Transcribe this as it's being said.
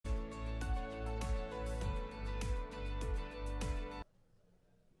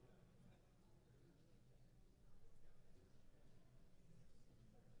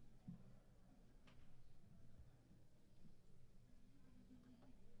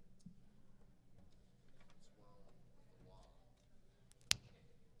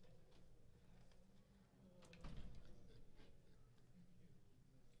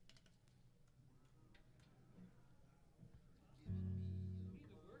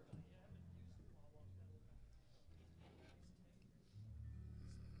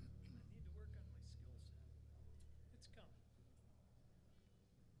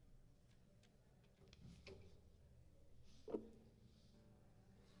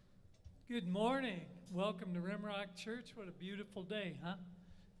Good morning. Welcome to Rimrock Church. What a beautiful day, huh?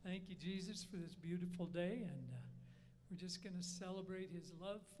 Thank you, Jesus, for this beautiful day. And we're just going to celebrate his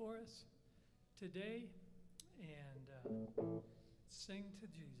love for us today and sing to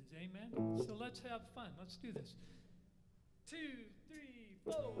Jesus. Amen. So let's have fun. Let's do this. 2,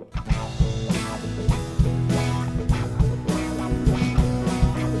 3, 4.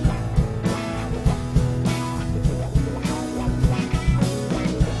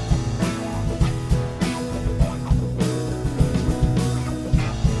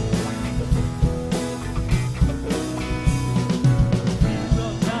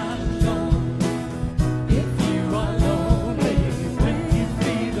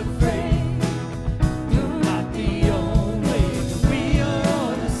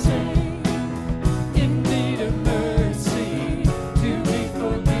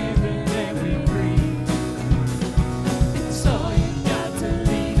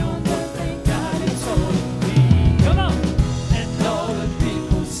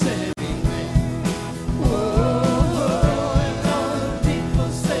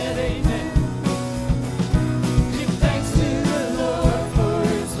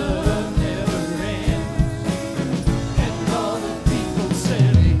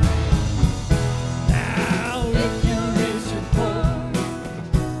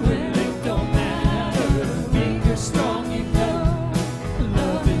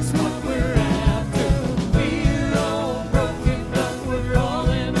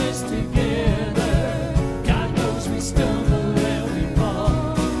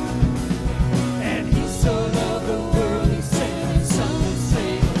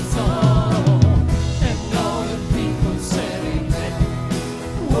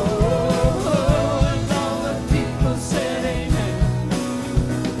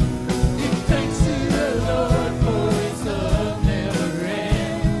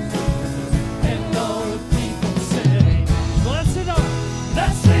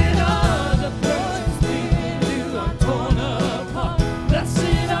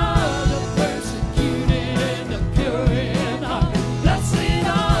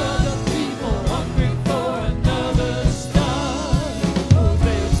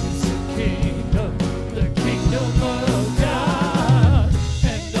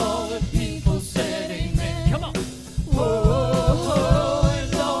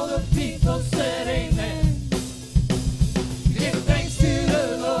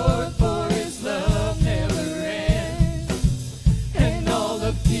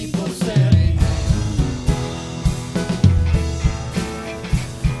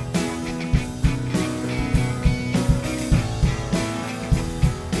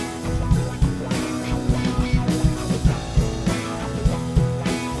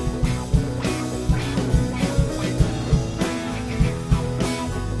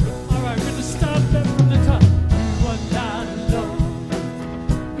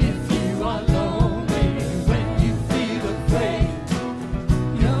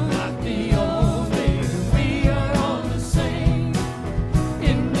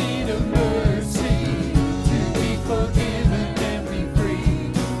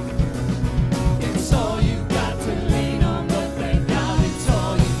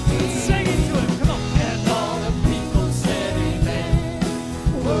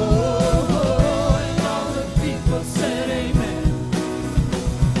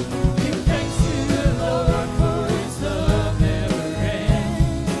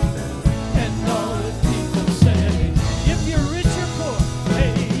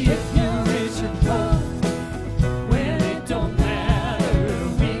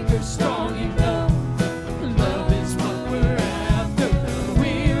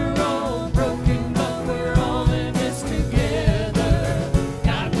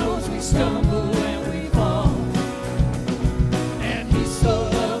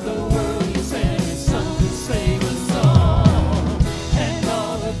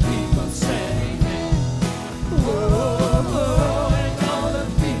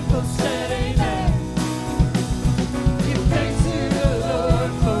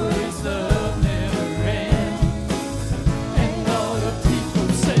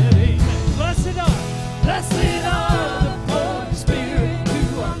 Blessed are the poor in spirit,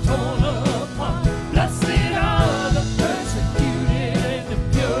 who are torn apart.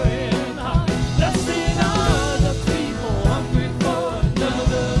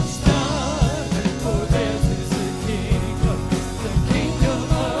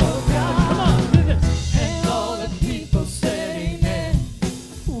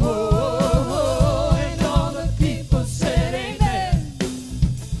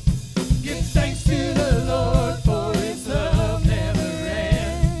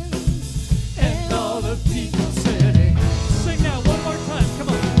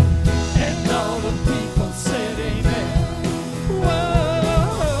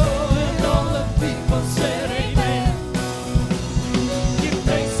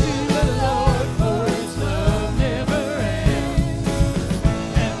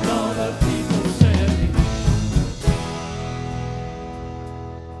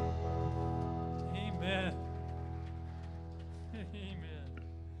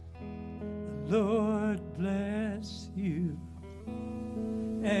 Lord bless you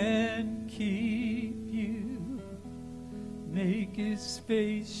and keep you, make his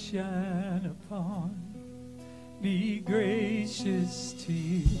face shine upon, be gracious to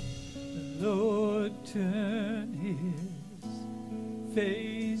you. The Lord turn his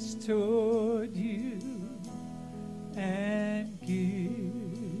face toward you and give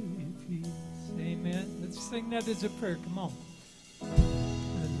you peace. Amen. Let's sing that as a prayer. Come on.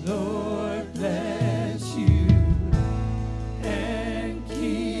 The Lord bless you and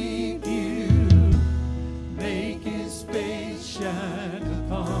keep you, make his face shine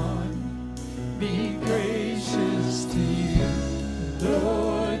upon, be gracious to you. The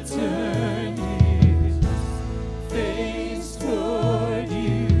Lord turn his face toward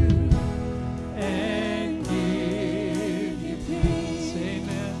you and give you peace.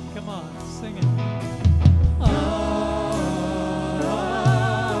 Amen. Come on, sing it.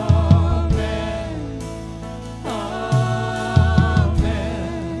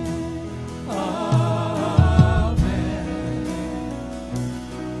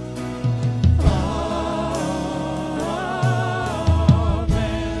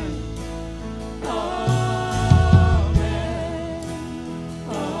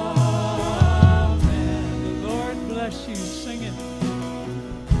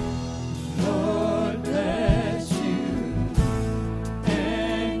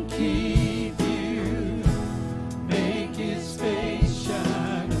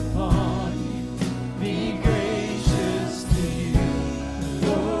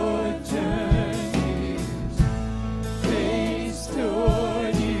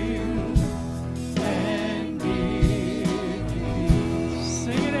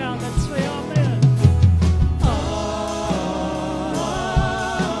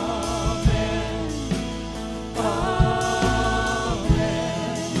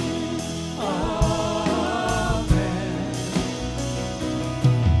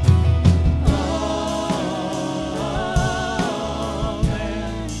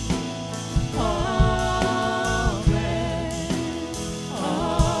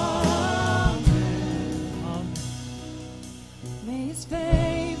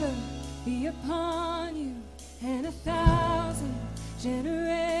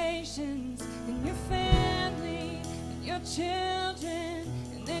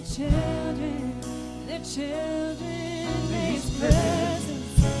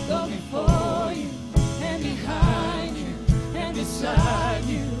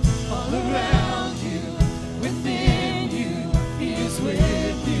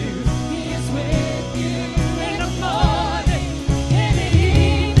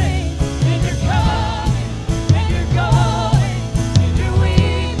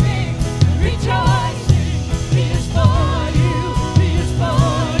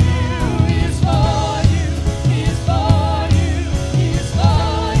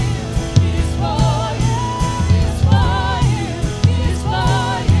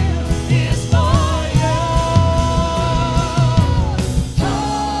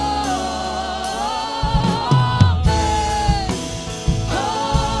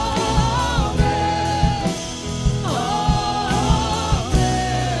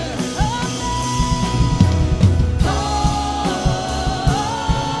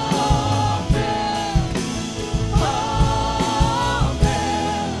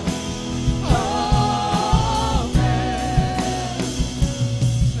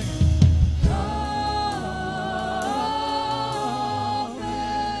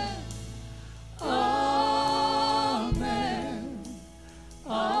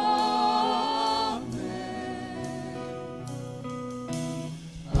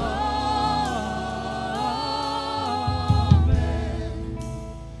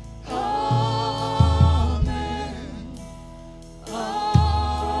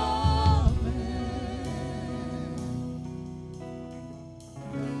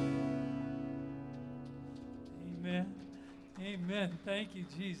 Amen. Thank you,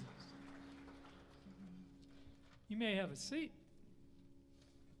 Jesus. You may have a seat.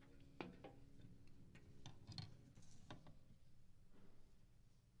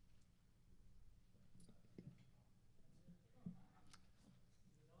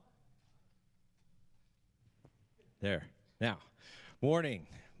 There. Now, morning.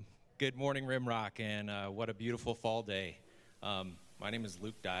 Good morning, Rimrock, and what a beautiful fall day. My name is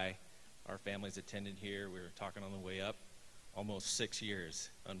Luke Dye. Our family's attended here. We were talking on the way up. Almost 6 years.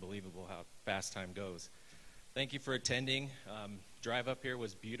 Unbelievable how fast time goes. Thank you for attending. Drive up here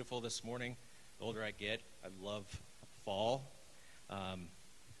was beautiful this morning. The older I get, I love fall,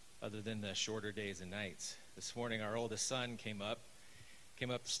 other than the shorter days and nights. This morning, our oldest son came up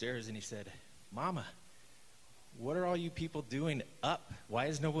the stairs, and he said, Mama, what are all you people doing up? Why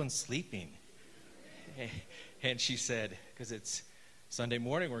is no one sleeping? And she said, because it's Sunday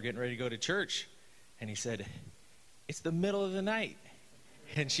morning, we're getting ready to go to church. And he said, it's the middle of the night.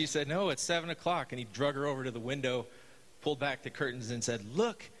 And she said, no, it's 7 o'clock. And he drug her over to the window, pulled back the curtains, and said,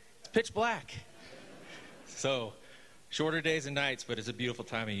 look, it's pitch black. So, shorter days and nights, but it's a beautiful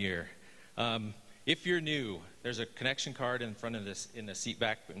time of year. If you're new, there's a connection card in front of this, in the seat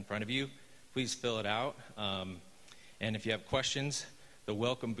back in front of you. Please fill it out. And if you have questions, the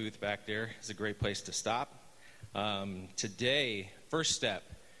welcome booth back there is a great place to stop. Today, first step,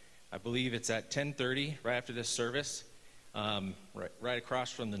 I believe it's at 10:30, right after this service, right across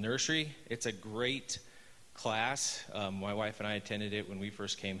from the nursery. It's a great class. My wife and I attended it when we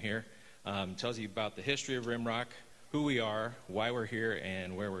first came here. Tells you about the history of Rimrock, who we are, why we're here,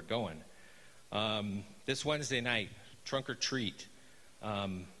 and where we're going. This Wednesday night, trunk or treat,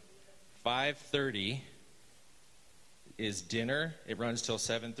 5:30 is dinner. It runs till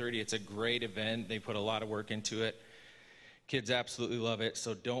 7:30. It's a great event. They put a lot of work into it. Kids absolutely love it,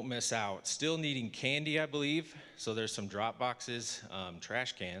 so don't miss out. Still needing candy, I believe. So there's some drop boxes,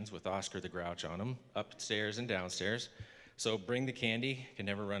 trash cans with Oscar the Grouch on them, upstairs and downstairs. So bring the candy. Can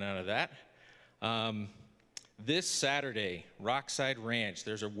never run out of that. This Saturday, Rockside Ranch,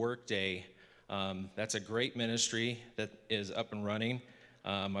 there's a work day. That's a great ministry that is up and running.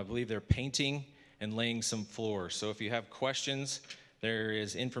 I believe they're painting and laying some floors. So if you have questions, there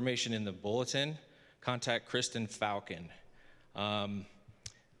is information in the bulletin. Contact Kristen Falcon.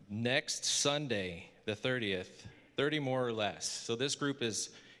 Next Sunday, the 30th, 30 more or less. So this group is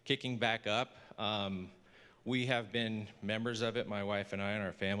kicking back up. We have been members of it, my wife and I and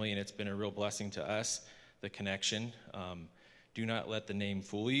our family, and it's been a real blessing to us, the connection. Do not let the name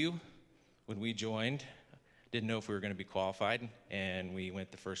fool you. When we joined, didn't know if we were going to be qualified, and we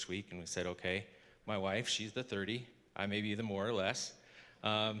went the first week and we said, okay, my wife, she's the 30, I may be the more or less.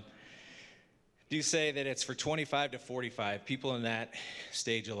 Do say that it's for 25 to 45 people in that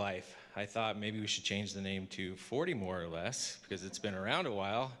stage of life. I thought maybe we should change the name to 40 more or less because it's been around a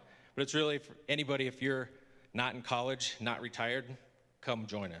while. But it's really for anybody, if you're not in college, not retired, come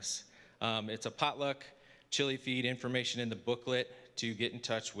join us. It's a potluck chili feed, information in the booklet to get in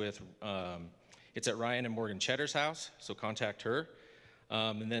touch with. It's at Ryan and Morgan Cheddar's house, so contact her.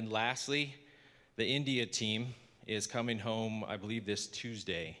 And then lastly, the India team is coming home, I believe, this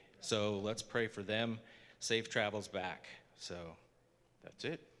Tuesday. So let's pray for them. Safe travels back. So that's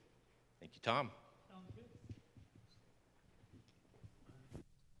it. Thank you, Tom. Sounds good.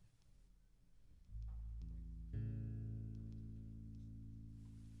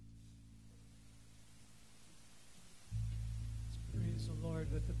 Let's praise the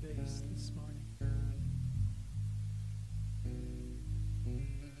Lord with the bass this morning.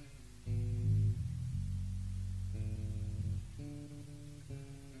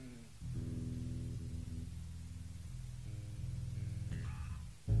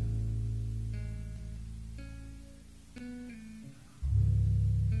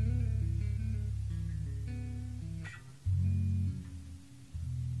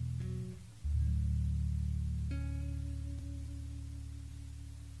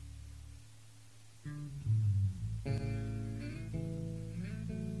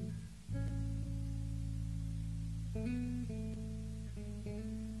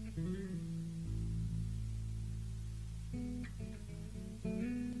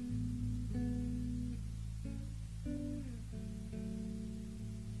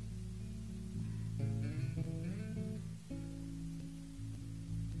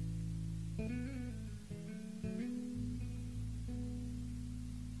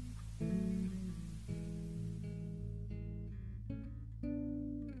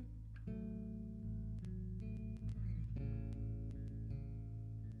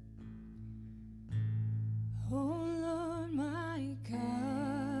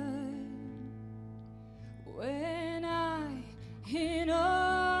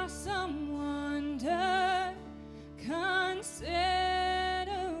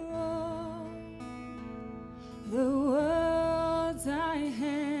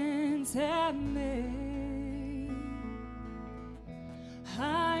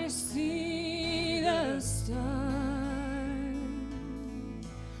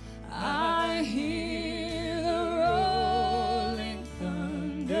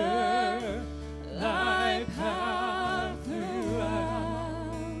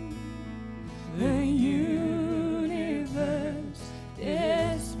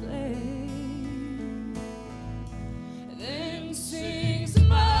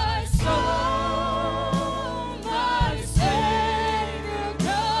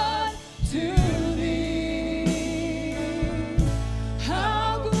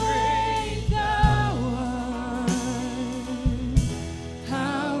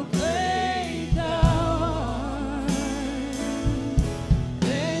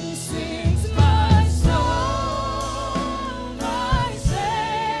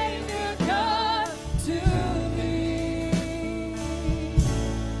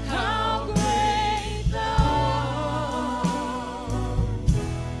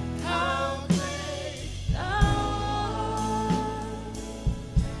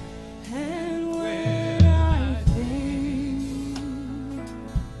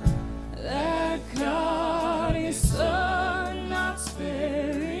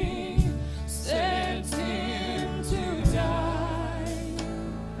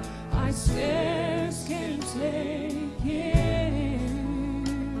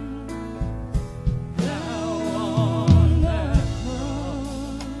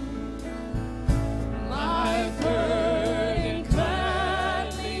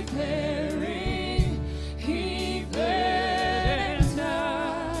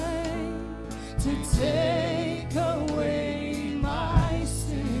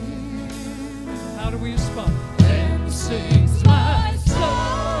 spot. Then sings my soul,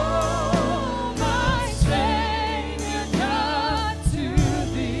 my Savior God, to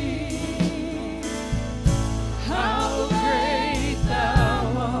thee. How great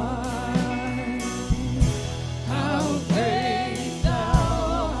thou art, how great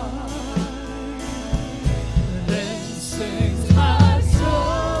thou art. Then sings my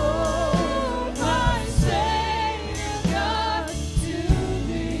soul, my Savior God, to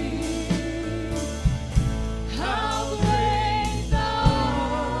thee. How great thou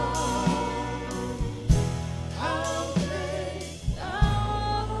art, how great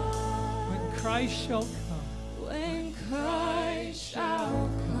thou art. When Christ shall come, when Christ shall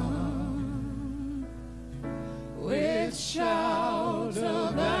come, with shout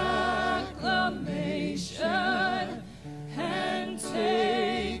of acclamation, and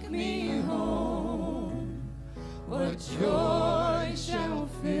take me home, what joy shall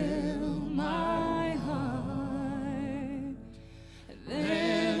fill my heart.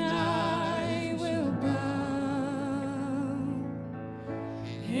 Then I will bow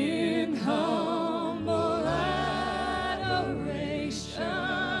in humble adoration,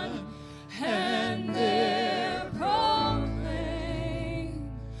 and there proclaim,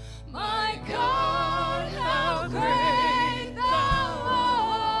 my God, how great thou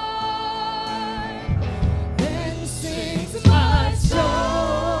art. Then sings my soul,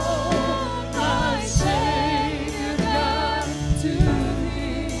 my Savior God, to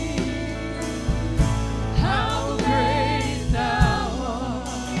thee. How great thou art,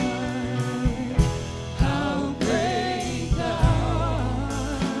 how great thou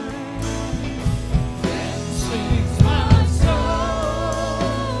art. Then sings my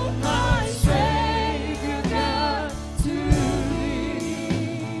soul, my Savior God, to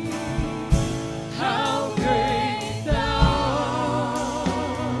thee. How great thou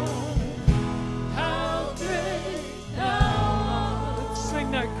art, how great thou art. Let's sing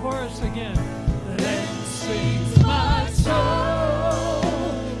that chorus again. Then sings my soul,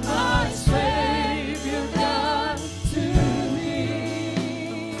 my Savior God, to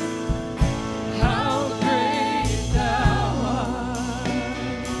thee. How great thou art,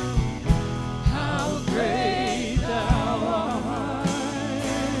 how great thou art.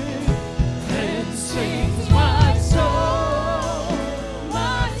 Then sings my soul,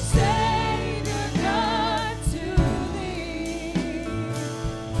 my Savior God, to thee.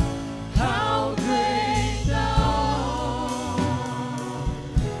 How great thou art,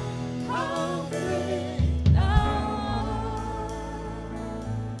 how great thou art.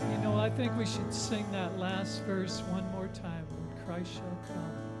 You know, I think we should sing that last verse one more time. When Christ shall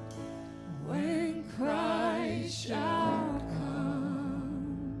come. When Christ shall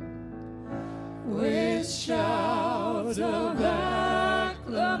come, with shouts of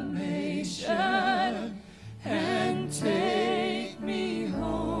acclamation, and take me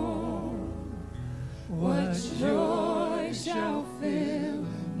home, what joy shall fill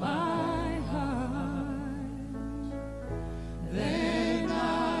my heart. Then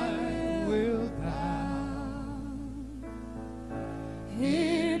I will bow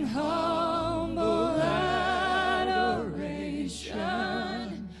in humble adoration,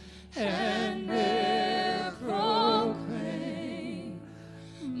 and there proclaim,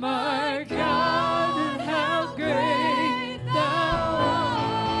 my God, and how great thou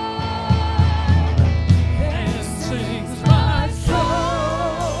art. And sings my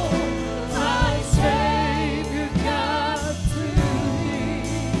soul, my Savior God, to thee.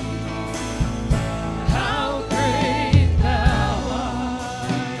 How great thou art,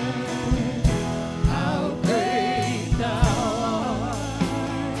 how great thou art.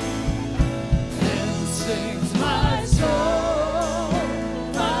 Then sings my soul,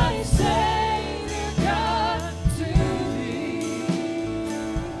 my Savior God, to thee.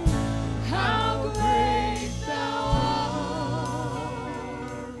 How great thou art,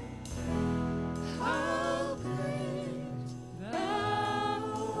 how great thou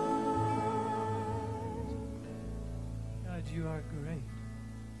art. God, you are great.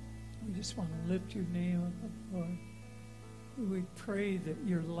 We just want to lift your name up, Lord. We pray that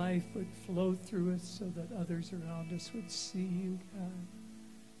your life would flow through us so that others around us would see you, God,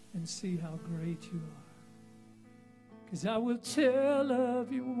 and see how great you are. Because I will tell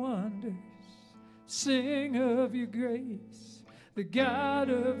of your wonders, sing of your grace. The God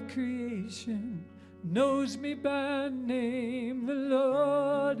of creation knows me by name. The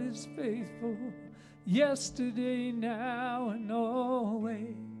Lord is faithful, yesterday, now, and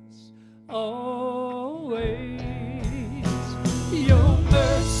always, always. Your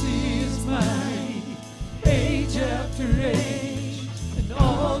mercy is mine, age after age, and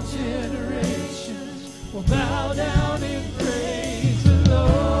all generations will bow down and praise. The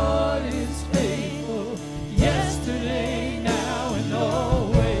Lord is faithful, yesterday, now, and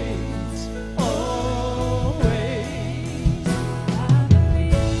always, always. I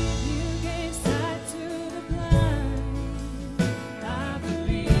believe you gave sight to the blind. I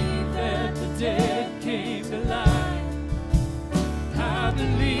believe That the dead came to life. I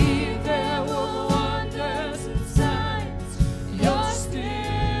believe there were wonders and signs. you're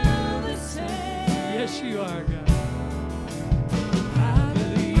still the same. Yes, you are, God. I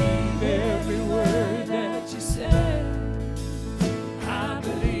believe every word that you said. I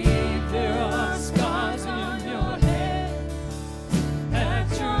believe there are scars on your head. That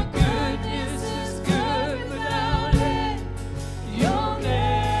your goodness is good without end. You'll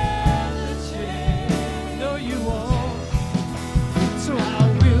never change. No, you won't. So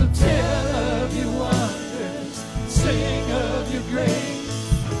I will tell of your wonders, sing of your grace.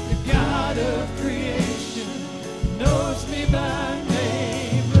 The God of creation knows me by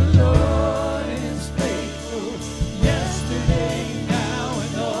name. The Lord is faithful, yesterday, now,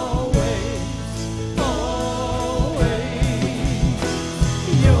 and always, always.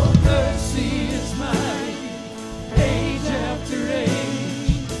 Your mercy is mighty, age after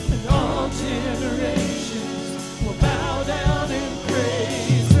age, and all generations will bow down and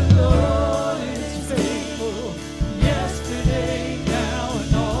praise. The Lord is faithful, yesterday, now,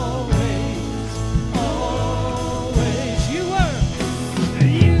 and always, always. You are,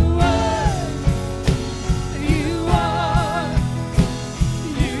 you are, you are,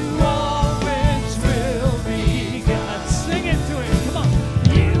 you always will be God. Sing it to him, come on.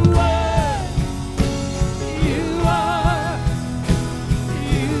 You are, you are,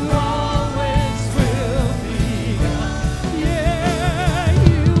 you always will be God. Yeah,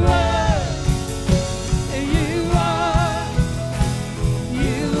 you are, you are,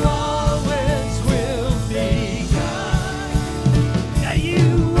 you always will be God. Yeah,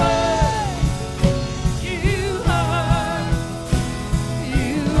 you are, you are,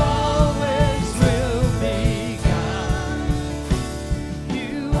 you always will be God.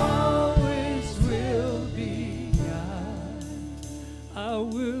 You always will be God. I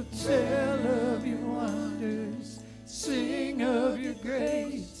will tell of your wonders, sing of your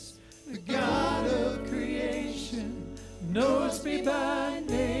grace. The God of creation knows me by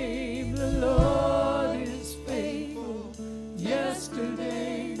name. The Lord is faithful,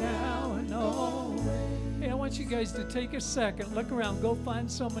 yesterday, now, and always. Hey, I want you guys to take a second, look around, go find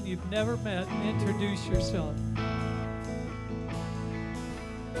someone you've never met and introduce yourself.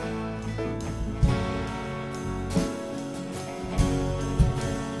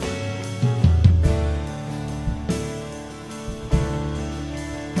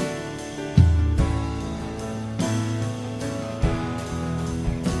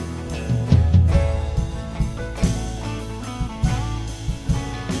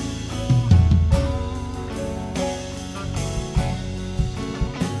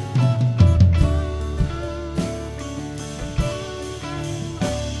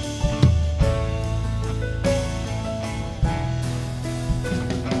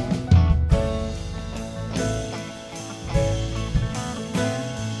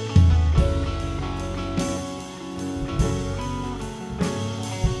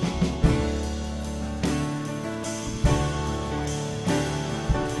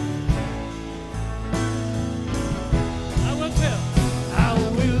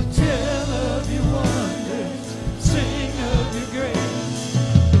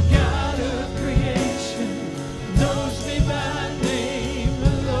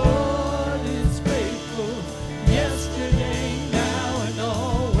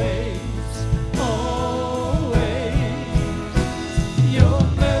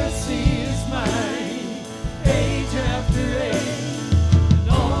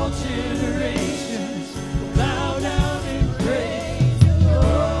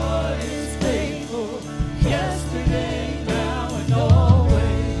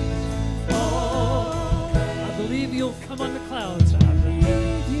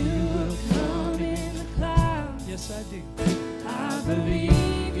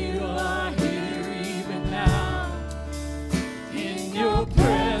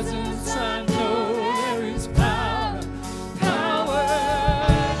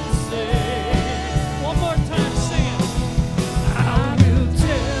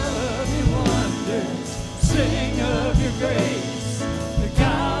 grace, the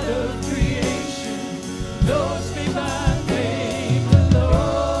God of creation, knows me by name.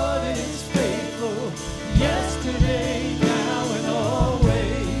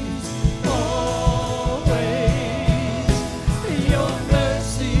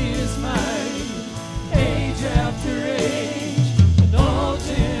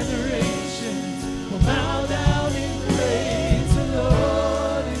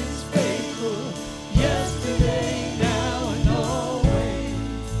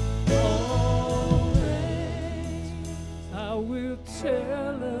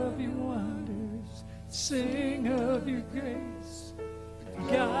 your grace.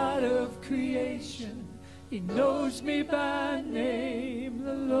 God of creation, He knows me by name.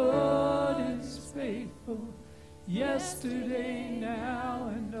 The Lord is faithful, yesterday,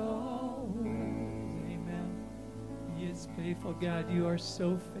 now, and always. Amen. He is faithful. God, you are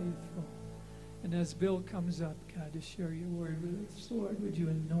so faithful. And as Bill comes up, God, to share your word with us, Lord, would you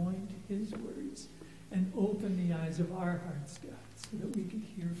anoint his words and open the eyes of our hearts, God, so that we can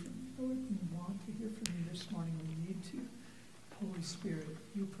hear from you. Lord, we want to hear from you this morning. We need to. Holy Spirit,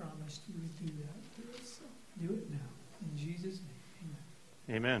 you promised you would do that for us. So do it now. In Jesus' name,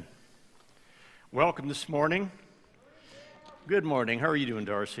 amen. Amen. Welcome this morning. Good morning. How are you doing,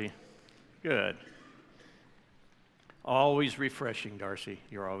 Darcy? Good. Always refreshing, Darcy.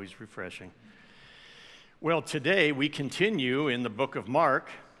 You're always refreshing. Well, today we continue in the book of Mark.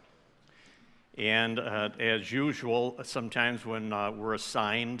 And as usual, sometimes when we're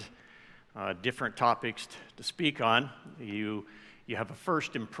assigned different topics to speak on, you have a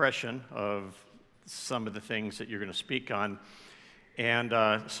first impression of some of the things that you're going to speak on. And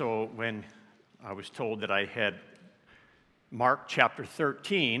so when I was told that I had Mark chapter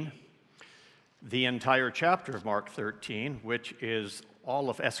 13, the entire chapter of Mark 13, which is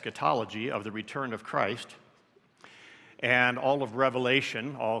all of eschatology of the return of Christ, and all of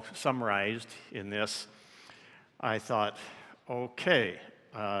Revelation, all summarized in this, I thought, okay,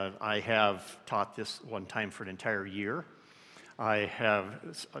 I have taught this one time for an entire year.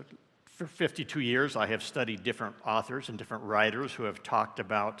 For 52 years, I have studied different authors and different writers who have talked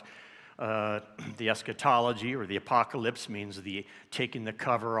about the eschatology, or the apocalypse means the taking the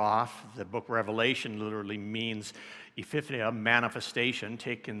cover off. The book Revelation literally means epiphania, manifestation,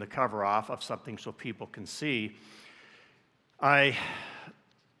 taking the cover off of something so people can see. I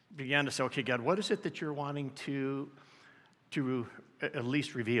began to say, okay, God, what is it that you're wanting to at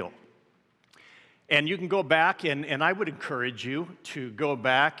least reveal? And you can go back, and I would encourage you to go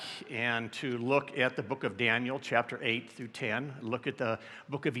back and to look at the book of Daniel, chapter 8 through 10. Look at the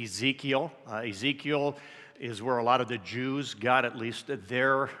book of Ezekiel. Ezekiel is where a lot of the Jews got at least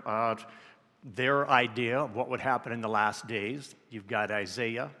their idea of what would happen in the last days. You've got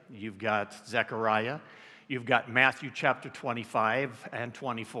Isaiah, you've got Zechariah, you've got Matthew chapter 25 and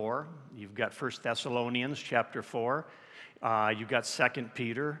 24, you've got 1 Thessalonians chapter 4, you've got 2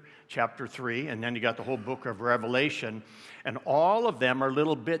 Peter chapter 3, and then you got the whole book of Revelation, and all of them are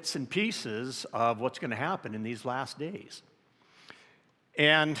little bits and pieces of what's going to happen in these last days.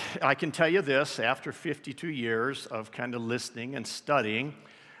 And I can tell you this, after 52 years of kind of listening and studying,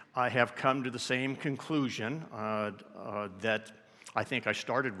 I have come to the same conclusion that I think I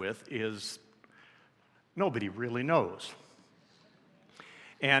started with, is nobody really knows.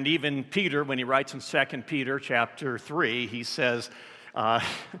 And even Peter, when he writes in 2 Peter chapter 3, he says,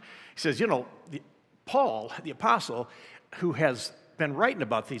 you know, Paul, the apostle, who has been writing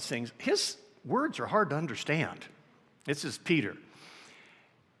about these things, his words are hard to understand. This is Peter.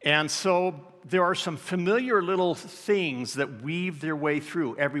 And so there are some familiar little things that weave their way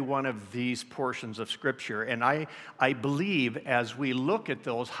through every one of these portions of Scripture. And I believe as we look at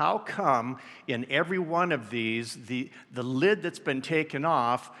those, how come in every one of these, the lid that's been taken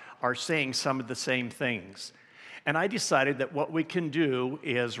off are saying some of the same things. And I decided that what we can do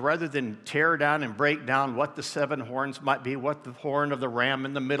is, rather than tear down and break down what the 7 horns might be, what the horn of the ram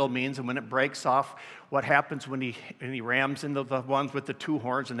in the middle means, and when it breaks off, what happens when he rams into the ones with the 2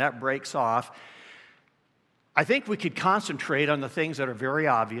 horns and that breaks off, I think we could concentrate on the things that are very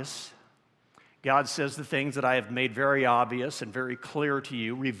obvious. God says the things that I have made very obvious and very clear to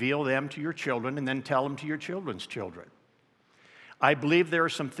you, reveal them to your children, and then tell them to your children's children. I believe there are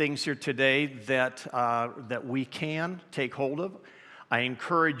some things here today that we can take hold of. I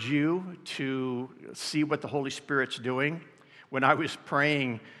encourage you to see what the Holy Spirit's doing. When I was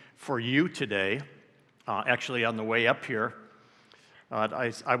praying for you today, actually on the way up here,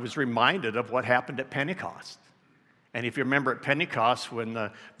 I was reminded of what happened at Pentecost. And if you remember at Pentecost, when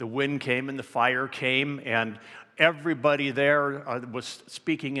the wind came and the fire came, and everybody there was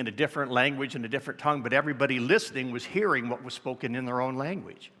speaking in a different language, in a different tongue, but everybody listening was hearing what was spoken in their own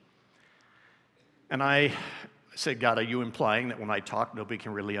language. And I said, God, are you implying that when I talk, nobody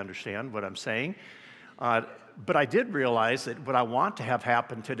can really understand what I'm saying? But I did realize that what I want to have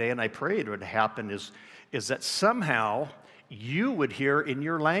happen today, and I pray it would happen, is that somehow you would hear in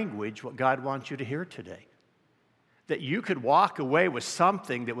your language what God wants you to hear today. That you could walk away with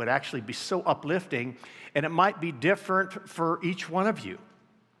something that would actually be so uplifting, and it might be different for each one of you.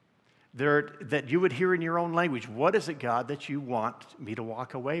 That you would hear in your own language, what is it, God, that you want me to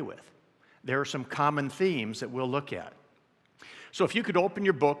walk away with? There are some common themes that we'll look at. So if you could open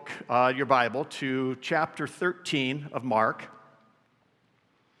your book, your Bible, to chapter 13 of Mark.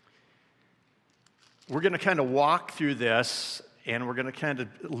 We're going to kind of walk through this, and we're going to kind of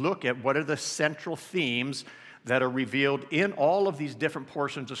look at what are the central themes that are revealed in all of these different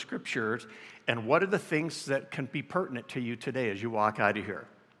portions of Scriptures, and what are the things that can be pertinent to you today as you walk out of here.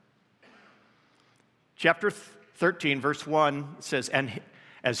 Chapter 13, verse 1 says, "And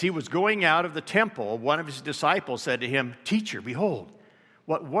as he was going out of the temple, one of his disciples said to him, 'Teacher, behold,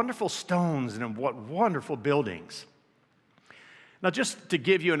 what wonderful stones and what wonderful buildings.'" Now, just to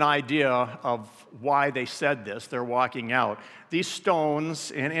give you an idea of why they said this, they're walking out. These stones,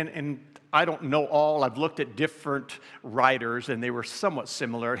 and I don't know all, I've looked at different writers, and they were somewhat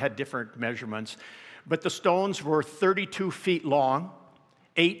similar, had different measurements. But the stones were 32 feet long,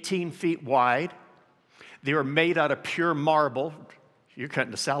 18 feet wide. They were made out of pure marble. You're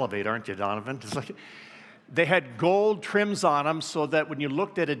cutting to salivate, aren't you, Donovan? It's like, they had gold trims on them so that when you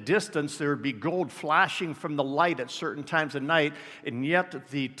looked at a distance, there would be gold flashing from the light at certain times of night, and yet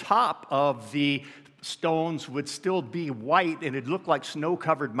the top of the stones would still be white, and it looked like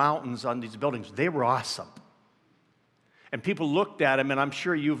snow-covered mountains on these buildings. They were awesome. And people looked at them, and I'm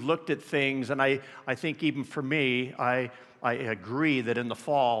sure you've looked at things, and I think even for me, I agree that in the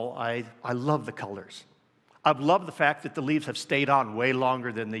fall, I love the colors. I love the fact that the leaves have stayed on way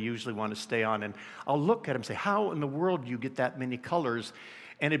longer than they usually want to stay on. And I'll look at them and say, how in the world do you get that many colors?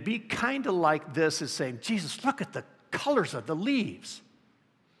 And it'd be kind of like this, is saying, Jesus, look at the colors of the leaves.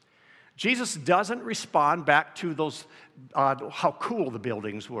 Jesus doesn't respond back to those, how cool the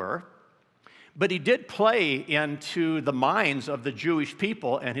buildings were. But he did play into the minds of the Jewish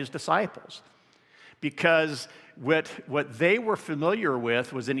people and his disciples. Because what they were familiar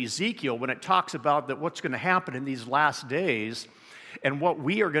with was in Ezekiel, when it talks about that what's going to happen in these last days and what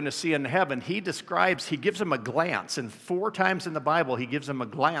we are going to see in heaven. He gives them a glance, and 4 times in the Bible he gives them a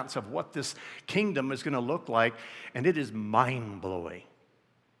glance of what this kingdom is going to look like, and it is mind-blowing.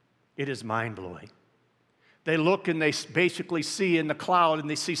 It is mind-blowing. They look and they basically see in the cloud, and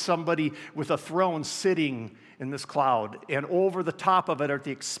they see somebody with a throne sitting in this cloud, and over the top of it are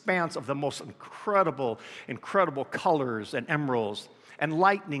the expanse of the most incredible colors and emeralds, and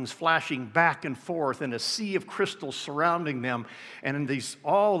lightnings flashing back and forth, and a sea of crystals surrounding them, and in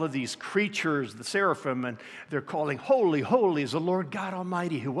all of these creatures, the seraphim, and they're calling, "Holy, holy is the Lord God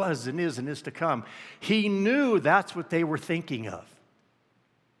Almighty, who was and is to come." He knew that's what they were thinking of.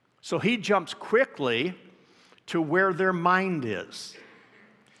 So he jumps quickly to where their mind is.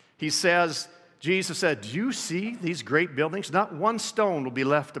 Jesus said, "Do you see these great buildings? Not one stone will be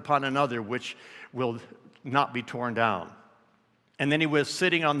left upon another which will not be torn down." And then he was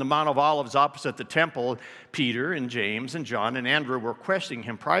sitting on the Mount of Olives opposite the temple. Peter and James and John and Andrew were questioning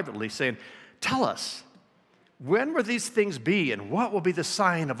him privately, saying, "Tell us, when will these things be, and what will be the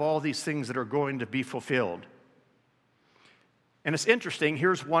sign of all these things that are going to be fulfilled?" And it's interesting,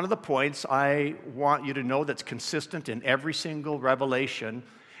 here's one of the points I want you to know that's consistent in every single revelation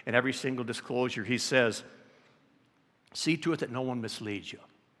and every single disclosure. He says, "See to it that no one misleads you."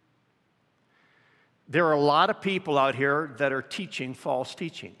 There are a lot of people out here that are teaching false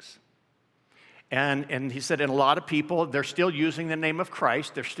teachings. And he said, and a lot of people, they're still using the name of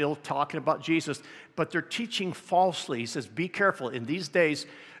Christ, they're still talking about Jesus, but they're teaching falsely. He says, be careful. In these days,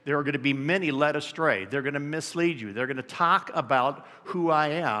 there are going to be many led astray. They're going to mislead you. They're going to talk about who I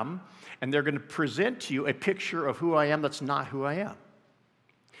am, and they're going to present to you a picture of who I am that's not who I am.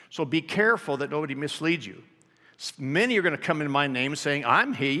 So be careful that nobody misleads you. Many are going to come in my name saying,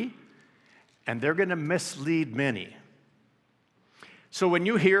 "I'm he," and they're going to mislead many. So when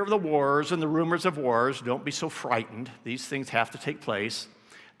you hear of the wars and the rumors of wars, don't be so frightened. These things have to take place.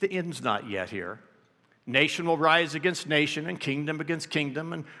 The end's not yet here. Nation will rise against nation, and kingdom against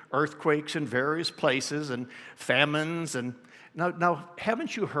kingdom, and earthquakes in various places, and famines. And now,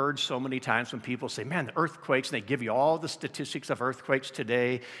 haven't you heard so many times when people say, "Man, the earthquakes," and they give you all the statistics of earthquakes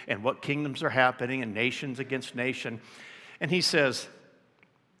today and what kingdoms are happening and nations against nation. And he says,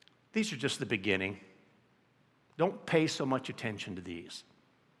 these are just the beginning. Don't pay so much attention to these.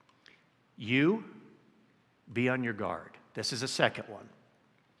 You be on your guard. This is the second one.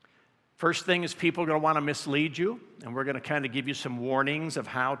 First thing is people are going to want to mislead you, and we're going to kind of give you some warnings of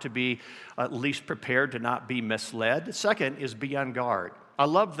how to be at least prepared to not be misled. Second is be on guard. I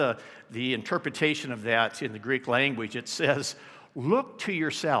love the interpretation of that in the Greek language. It says, "Look to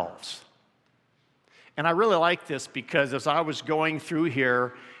yourselves." And I really like this because as I was going through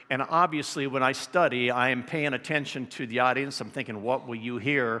here, and obviously when I study, I am paying attention to the audience. I'm thinking, what will you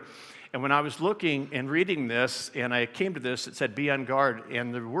hear? And when I was looking and reading this, and I came to this, it said, be on guard.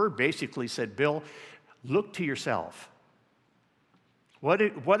 And the word basically said, Bill, look to yourself.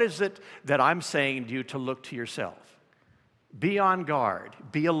 What is it that I'm saying to you to look to yourself? Be on guard.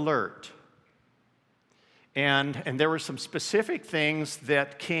 Be alert. And there were some specific things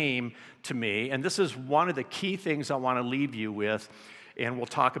that came to me, and this is one of the key things I want to leave you with, and we'll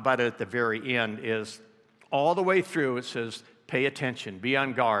talk about it at the very end, is all the way through it says, pay attention, be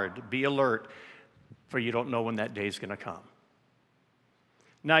on guard, be alert, for you don't know when that day is going to come.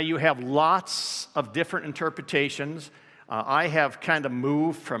 Now, you have lots of different interpretations. I have kind of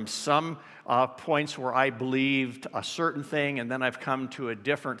moved from some points where I believed a certain thing, and then I've come to a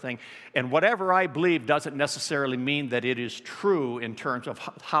different thing. And whatever I believe doesn't necessarily mean that it is true in terms of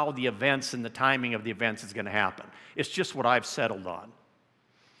how the events and the timing of the events is going to happen. It's just what I've settled on.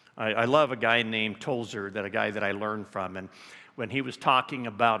 I love a guy named Tozer, a guy that I learned from, and when he was talking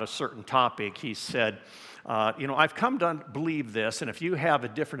about a certain topic, he said, I've come to believe this, and if you have a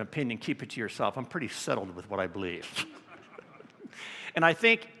different opinion, keep it to yourself. I'm pretty settled with what I believe. And I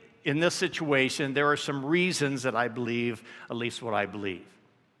think in this situation, there are some reasons that I believe at least what I believe.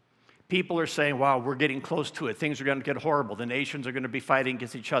 People are saying, wow, we're getting close to it. Things are going to get horrible. The nations are going to be fighting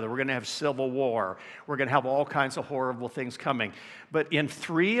against each other. We're going to have civil war. We're going to have all kinds of horrible things coming. But in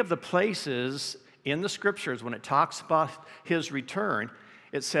 3 of the places in the scriptures, when it talks about his return,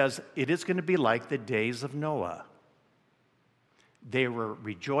 it says it is going to be like the days of Noah. They were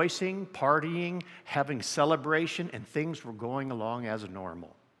rejoicing, partying, having celebration, and things were going along as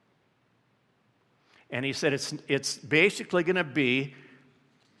normal. And he said it's basically going to be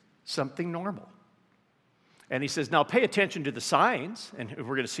something normal. And he says, now pay attention to the signs, and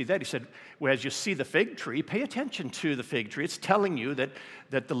we're going to see that. He said, well, as you see the fig tree, pay attention to the fig tree. It's telling you that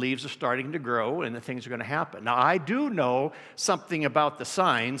the leaves are starting to grow and that things are going to happen. Now, I do know something about the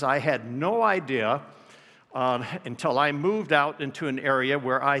signs. I had no idea until I moved out into an area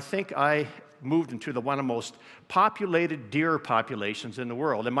where I think I moved into one of the most populated deer populations in the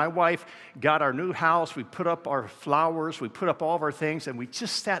world. And my wife got our new house. We put up our flowers. We put up all of our things, and we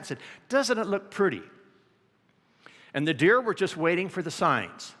just sat and said, doesn't it look pretty? And the deer were just waiting for the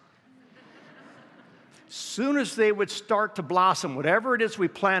signs. Soon as they would start to blossom, whatever it is we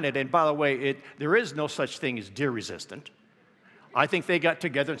planted, and by the way, there is no such thing as deer resistant. I think they got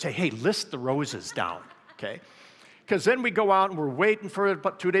together and say, hey, list the roses down, okay? Because then we go out and we're waiting for it,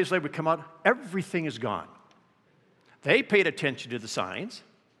 but 2 days later we come out, everything is gone. They paid attention to the signs.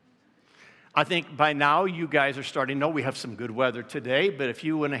 I think by now you guys are starting to know we have some good weather today, but if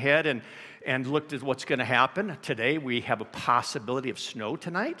you went ahead and looked at what's going to happen, today we have a possibility of snow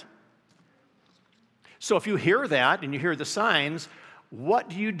tonight. So if you hear that and you hear the signs, what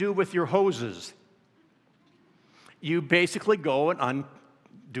do you do with your hoses? You basically go and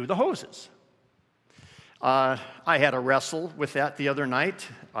undo the hoses. I had a wrestle with that the other night.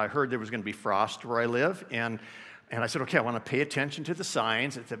 I heard there was going to be frost where I live, and I said, okay, I want to pay attention to the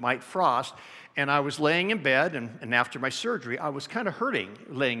signs that it might frost. And I was laying in bed, and after my surgery, I was kind of hurting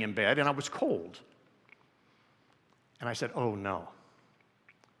laying in bed, and I was cold. And I said, oh, no.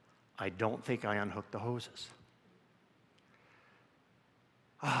 I don't think I unhooked the hoses.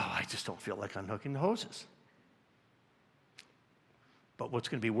 Oh, I just don't feel like unhooking the hoses. But what's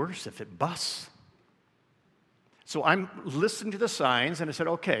going to be worse if it busts? So I'm listening to the signs, and I said,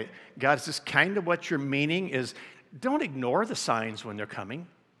 okay, God, is this kind of what your meaning is? Don't ignore the signs when they're coming.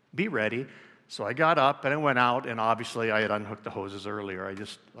 Be ready. So I got up, and I went out, and obviously I had unhooked the hoses earlier.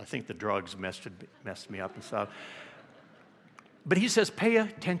 I think the drugs messed me up and stuff. But he says, pay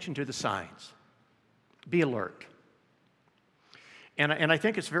attention to the signs. Be alert. And I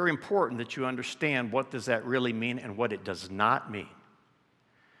think it's very important that you understand what does that really mean and what it does not mean.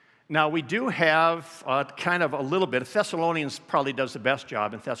 Now, we do have kind of a little bit. Thessalonians probably does the best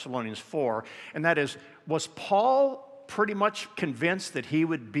job in Thessalonians 4, and that is, was Paul pretty much convinced that he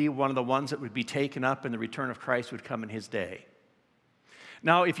would be one of the ones that would be taken up and the return of Christ would come in his day?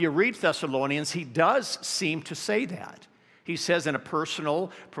 Now, if you read Thessalonians, he does seem to say that. He says in a personal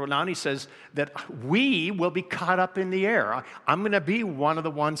pronoun, he says that we will be caught up in the air. I'm going to be one of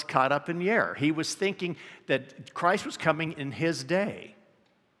the ones caught up in the air. He was thinking that Christ was coming in his day.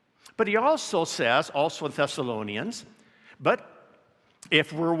 But he also says, also in Thessalonians, but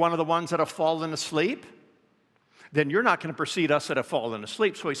if we're one of the ones that have fallen asleep, then you're not going to precede us that have fallen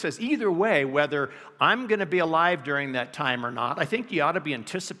asleep. So he says, either way, whether I'm going to be alive during that time or not, I think you ought to be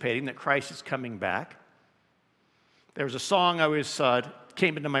anticipating that Christ is coming back. There was a song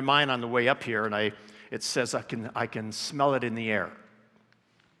came into my mind on the way up here, and it says, I can smell it in the air.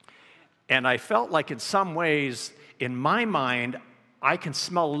 And I felt like in some ways, in my mind, I can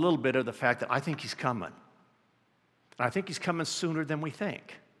smell a little bit of the fact that I think he's coming. And I think he's coming sooner than we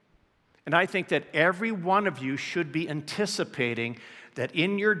think. And I think that every one of you should be anticipating that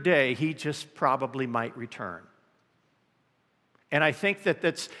in your day, he just probably might return. And I think that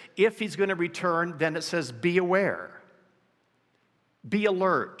that's, if he's going to return, then it says be aware, be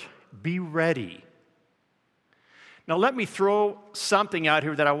alert, be ready. Now let me throw something out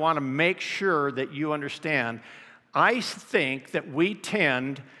here that I want to make sure that you understand. I think that we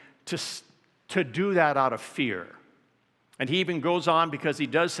tend to do that out of fear. And he even goes on because he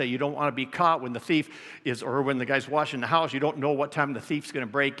does say you don't want to be caught when the thief is, or when the guy's washing the house, you don't know what time the thief's going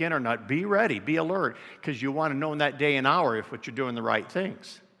to break in or not. Be ready, be alert, because you want to know in that day and hour if what you're doing the right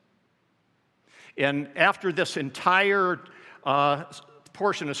things. And after this entire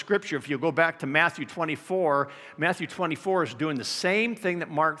portion of Scripture, if you go back to Matthew 24 is doing the same thing that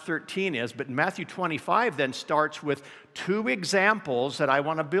Mark 13 is, but Matthew 25 then starts with two examples that I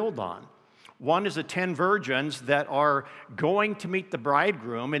want to build on. One is the 10 virgins that are going to meet the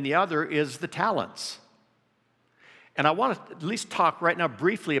bridegroom, and the other is the talents. And I want to at least talk right now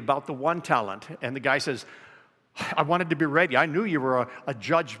briefly about the one talent. And the guy says, I wanted to be ready. I knew you were a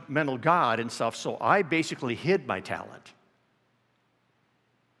judgmental God and stuff, so I basically hid my talent.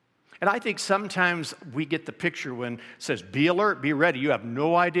 And I think sometimes we get the picture when it says, be alert, be ready. You have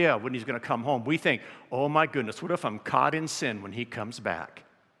no idea when he's going to come home. We think, oh my goodness, what if I'm caught in sin when he comes back?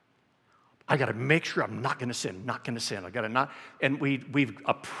 I got to make sure I'm not going to sin, not going to sin. I got to not. And we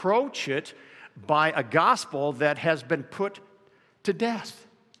approach it by a gospel that has been put to death.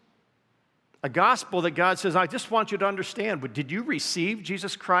 A gospel that God says, I just want you to understand, but did you receive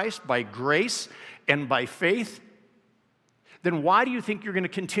Jesus Christ by grace and by faith? Then why do you think you're going to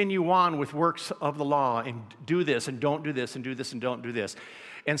continue on with works of the law and do this and don't do this and do this and don't do this?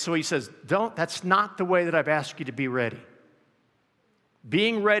 And so he says, that's not the way that I've asked you to be ready.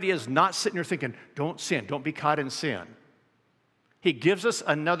 Being ready is not sitting there thinking, don't sin, don't be caught in sin. He gives us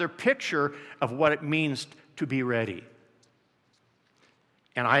another picture of what it means to be ready.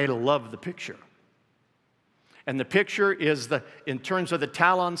 And I love the picture. And the picture is, in terms of the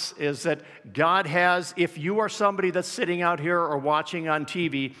talents, is that God has, if you are somebody that's sitting out here or watching on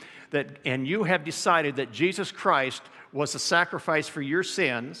TV, and you have decided that Jesus Christ was the sacrifice for your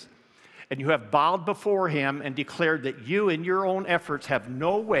sins, and you have bowed before him and declared that you in your own efforts have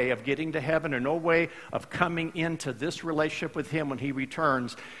no way of getting to heaven or no way of coming into this relationship with him when he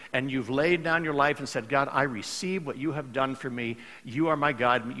returns, and you've laid down your life and said, God, I receive what you have done for me. You are my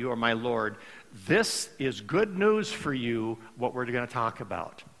God, you are my Lord. This is good news for you, what we're going to talk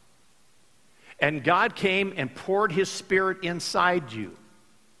about. And God came and poured his Spirit inside you.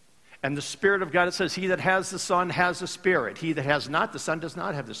 And the Spirit of God, it says, he that has the Son has the Spirit. He that has not the Son does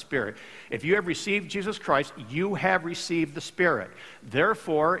not have the Spirit. If you have received Jesus Christ, you have received the Spirit.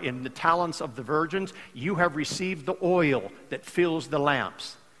 Therefore, in the talents of the virgins, you have received the oil that fills the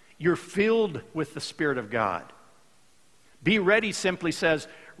lamps. You're filled with the Spirit of God. Be ready simply says,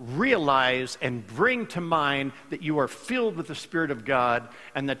 realize and bring to mind that you are filled with the Spirit of God,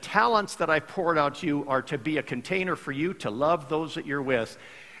 and the talents that I've poured out to you are to be a container for you to love those that you're with.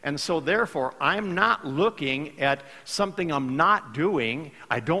 And so therefore, I'm not looking at something I'm not doing,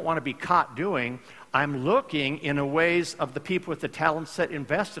 I don't want to be caught doing. I'm looking in a ways of the people with the talents that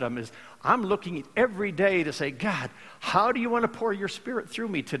invested them is I'm looking every day to say, God, how do you want to pour your Spirit through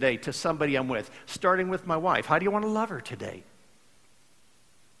me today to somebody I'm with, starting with my wife? How do you want to love her today?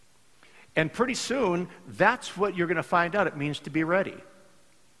 And pretty soon, that's what you're going to find out it means to be ready.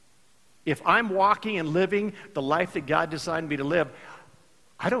 If I'm walking and living the life that God designed me to live,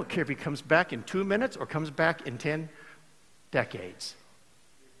 I don't care if he comes back in 2 minutes or comes back in 10 decades.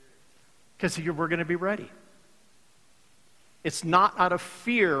 Because we're going to be ready. It's not out of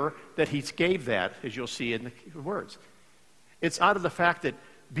fear that he gave that, as you'll see in the words. It's out of the fact that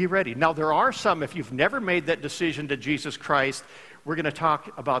be ready. Now, there are some, if you've never made that decision to Jesus Christ, we're going to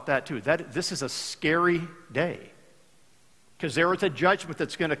talk about that too. This is a scary day. Because there is a judgment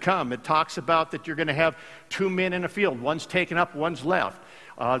that's going to come. It talks about that you're going to have two men in a field. One's taken up, one's left.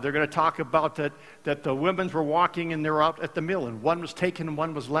 They're going to talk about that the women were walking and they were out at the mill, and one was taken and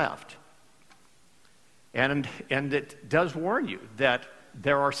one was left. And it does warn you that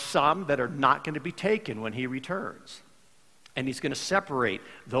there are some that are not going to be taken when he returns. And he's going to separate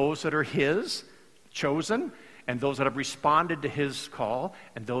those that are his, chosen, and those that have responded to his call,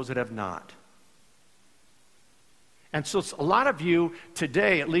 and those that have not. And so a lot of you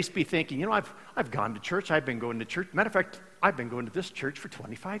today at least be thinking, I've gone to church, I've been going to church. Matter of fact, I've been going to this church for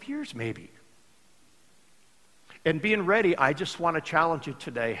 25 years maybe. And being ready, I just want to challenge you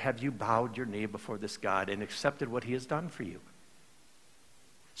today. Have you bowed your knee before this God and accepted what he has done for you?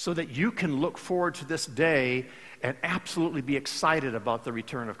 so that you can look forward to this day and absolutely be excited about the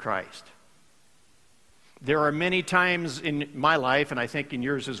return of Christ. There are many times in my life, and I think in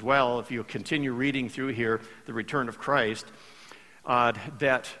yours as well, if you continue reading through here, the return of Christ,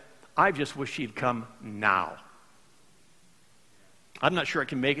 that I just wish he'd come now. I'm not sure I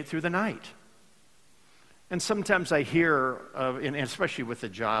can make it through the night. And sometimes I hear, and especially with the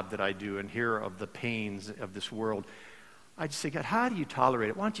job that I do, and hear of the pains of this world, I just say, God, how do you tolerate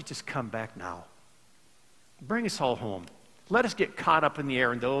it? Why don't you just come back now? Bring us all home. Let us get caught up in the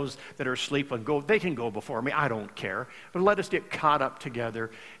air, and those that are asleep, they can go before me. I don't care. But let us get caught up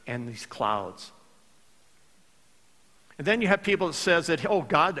together in these clouds. And then you have people that says that, oh,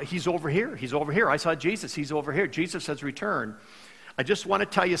 God, he's over here. He's over here. I saw Jesus. He's over here. Jesus has returned. I just want to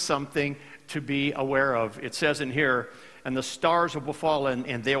tell you something to be aware of. It says in here, and the stars will fall,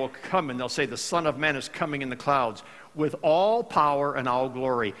 and they will come, and they'll say, the Son of Man is coming in the clouds with all power and all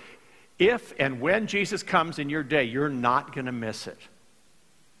glory. If and when Jesus comes in your day, you're not going to miss it.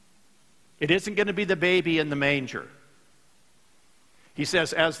 It isn't going to be the baby in the manger. He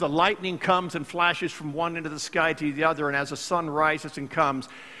says, as the lightning comes and flashes from one end of the sky to the other, and as the sun rises and comes,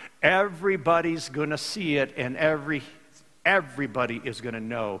 everybody's going to see it, and everybody is going to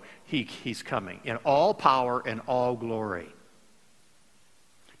know he's coming in all power and all glory.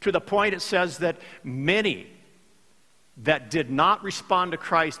 To the point it says that many that did not respond to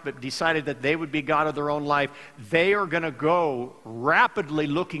Christ but decided that they would be God of their own life, they are going to go rapidly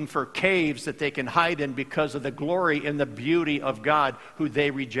looking for caves that they can hide in because of the glory and the beauty of God who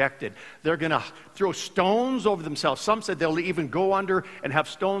they rejected. They're going to throw stones over themselves. Some said they'll even go under and have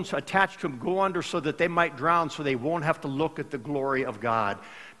stones attached to them, go under so that they might drown, so they won't have to look at the glory of God,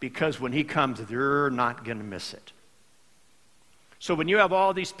 because when he comes, they're not going to miss it. So when you have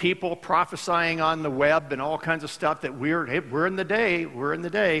all these people prophesying on the web and all kinds of stuff that we're in the day,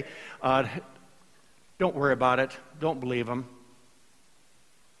 don't worry about it. Don't believe them.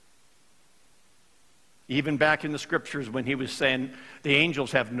 Even back in the scriptures when he was saying the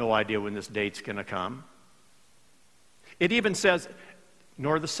angels have no idea when this date's going to come. It even says,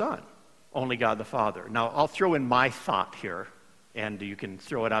 nor the Son, only God the Father. Now, I'll throw in my thought here, and you can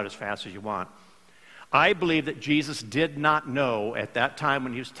throw it out as fast as you want. I believe that Jesus did not know at that time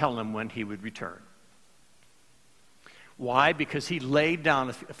when he was telling them when he would return. Why? Because he laid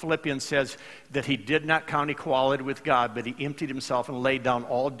down, Philippians says that he did not count equality with God, but he emptied himself and laid down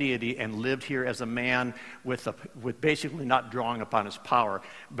all deity and lived here as a man with basically not drawing upon his power.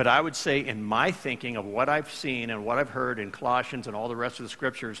 But I would say in my thinking of what I've seen and what I've heard in Colossians and all the rest of the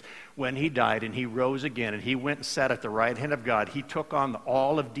scriptures, when he died and he rose again and he went and sat at the right hand of God, he took on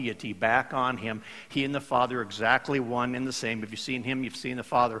all of deity back on him. He and the Father are exactly one and the same. If you've seen him, you've seen the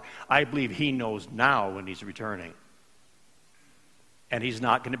Father. I believe he knows now when he's returning. And he's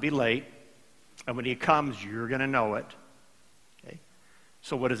not going to be late. And when he comes, you're going to know it. Okay?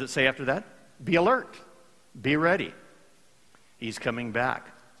 So what does it say after that? Be alert. Be ready. He's coming back.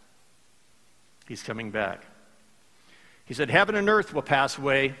 He's coming back. He said, heaven and earth will pass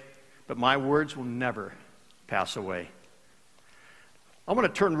away, but my words will never pass away. I want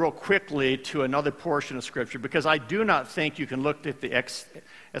to turn real quickly to another portion of Scripture, because I do not think you can look at the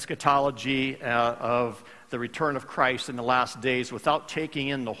eschatology of the return of Christ in the last days without taking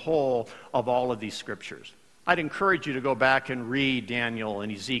in the whole of all of these Scriptures. I'd encourage you to go back and read Daniel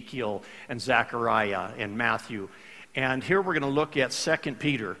and Ezekiel and Zechariah and Matthew. And here we're going to look at 2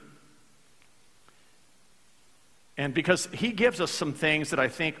 Peter. And because he gives us some things that I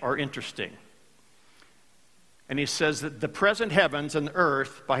think are interesting. And he says that the present heavens and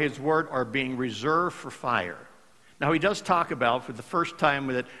earth, by his word, are being reserved for fire. Now, he does talk about, for the first time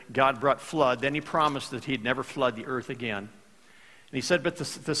that God brought flood, then he promised that he'd never flood the earth again. And he said, but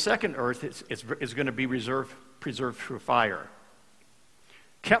the second earth is going to be preserved for fire,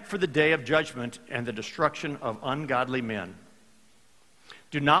 kept for the day of judgment and the destruction of ungodly men.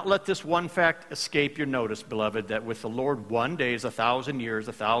 Do not let this one fact escape your notice, beloved, that with the Lord 1 day is 1,000 years,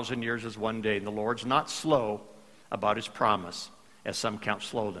 1,000 years is 1 day, and the Lord's not slow about his promise, as some count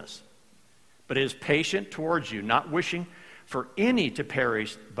slowness, but is patient towards you, not wishing for any to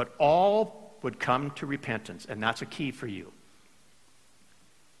perish, but all would come to repentance. And that's a key for you.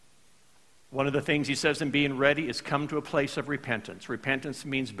 One of the things he says in being ready is come to a place of repentance. Repentance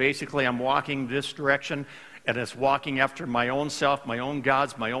means basically I'm walking this direction, and it's walking after my own self, my own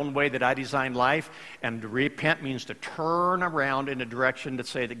gods, my own way that I designed life. And to repent means to turn around in a direction to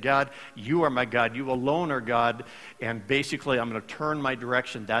say that, God, you are my God. You alone are God. And basically, I'm going to turn my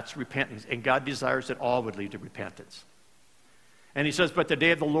direction. That's repentance. And God desires that all would lead to repentance. And he says, but the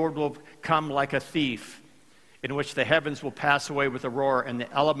day of the Lord will come like a thief. in which the heavens will pass away with a roar, and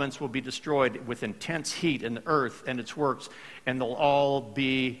the elements will be destroyed with intense heat, and the earth and its works, and they'll all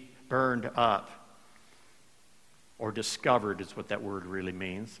be burned up. Or discovered is what that word really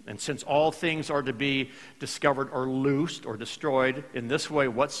means. And since all things are to be discovered or loosed or destroyed in this way,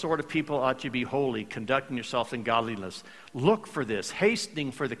 what sort of people ought you be holy, conducting yourself in godliness? Look for this,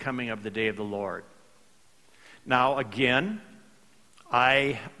 hastening for the coming of the day of the Lord. Now, again,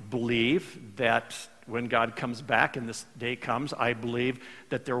 I believe that when God comes back and this day comes, I believe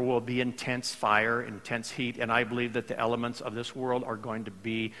that there will be intense fire, intense heat, and I believe that the elements of this world are going to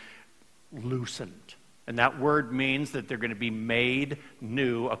be loosened. And that word means that they're going to be made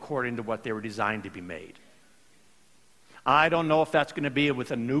new according to what they were designed to be made. I don't know if that's going to be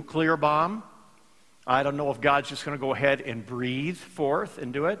with a nuclear bomb. I don't know if God's just going to go ahead and breathe forth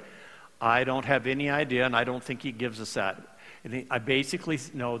and do it. I don't have any idea, and I don't think he gives us that. And I basically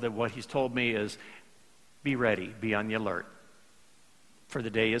know that what he's told me is, be ready, be on the alert. For the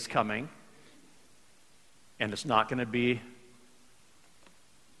day is coming, and it's not going to be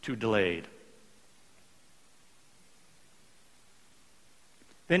too delayed.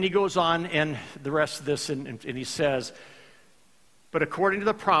 Then he goes on in the rest of this, and he says, but according to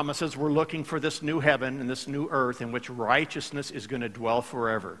the promises, we're looking for this new heaven and this new earth in which righteousness is going to dwell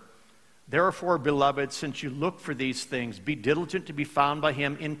forever. Therefore, beloved, since you look for these things, be diligent to be found by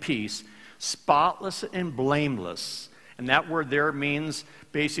him in peace, spotless and blameless. And that word there means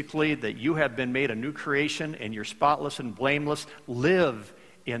basically that you have been made a new creation and you're spotless and blameless. Live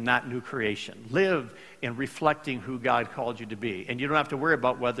in that new creation. Live in reflecting who God called you to be. And you don't have to worry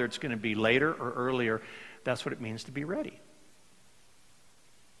about whether it's going to be later or earlier. That's what it means to be ready.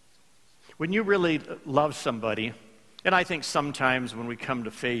 When you really love somebody, and I think sometimes when we come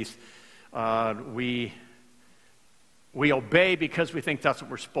to faith, we obey because we think that's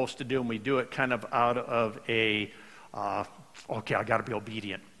what we're supposed to do, and we do it kind of out of a, okay, I got to be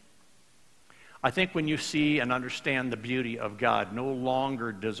obedient. I think when you see and understand the beauty of God, no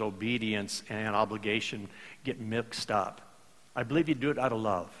longer does obedience and obligation get mixed up. I believe you do it out of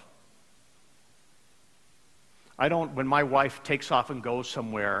love. When my wife takes off and goes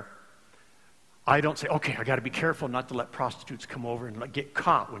somewhere, I don't say, okay, I got to be careful not to let prostitutes come over and get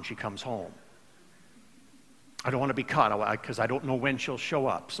caught when she comes home. I don't want to be caught because I don't know when she'll show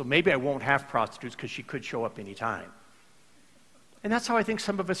up. So maybe I won't have prostitutes because she could show up anytime. And that's how I think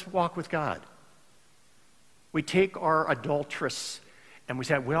some of us walk with God. We take our adulteress and we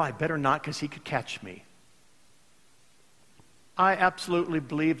say, well, I better not because he could catch me. I absolutely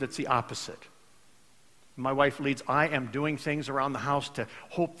believe that's the opposite. My wife leads, I am doing things around the house to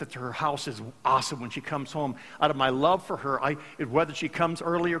hope that her house is awesome when she comes home. Out of my love for her, whether she comes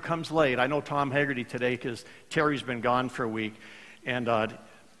early or comes late. I know Tom Haggerty today because Terry's been gone for a week. And I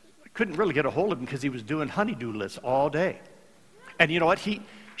couldn't really get a hold of him because he was doing honey-do lists all day. And you know what?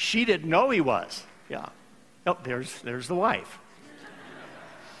 She didn't know he was. Yeah. Oh, there's the wife.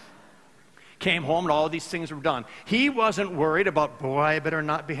 Came home and all these things were done. He wasn't worried about, boy, I better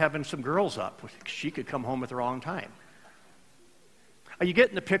not be having some girls up. She could come home at the wrong time. Are you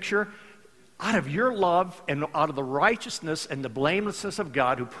getting the picture? Out of your love and out of the righteousness and the blamelessness of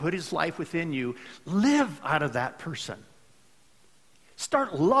God who put his life within you, live out of that person.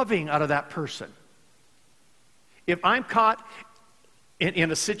 Start loving out of that person. If I'm caught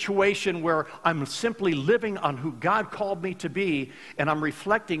in a situation where I'm simply living on who God called me to be and I'm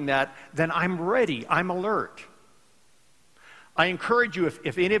reflecting that, then I'm ready, I'm alert. I encourage you,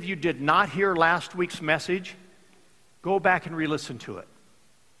 if any of you did not hear last week's message, go back and re-listen to it.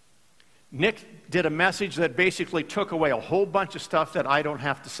 Nick did a message that basically took away a whole bunch of stuff that I don't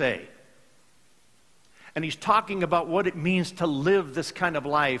have to say. And he's talking about what it means to live this kind of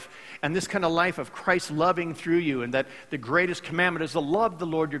life and this kind of life of Christ loving through you, and that the greatest commandment is to love the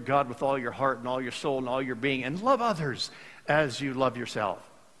Lord your God with all your heart and all your soul and all your being, and love others as you love yourself.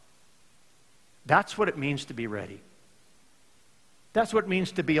 That's what it means to be ready. That's what it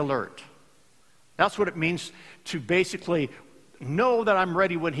means to be alert. That's what it means to basically know that I'm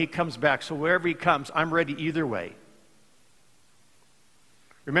ready when he comes back. So wherever he comes, I'm ready either way.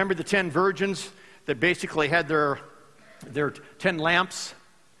 Remember the 10 virgins that basically had their 10 lamps?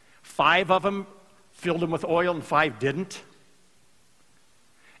 5 of them filled them with oil and 5 didn't.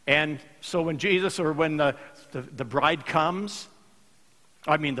 And so when the bride comes,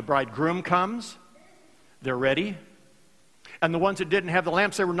 the bridegroom comes, they're ready. And the ones that didn't have the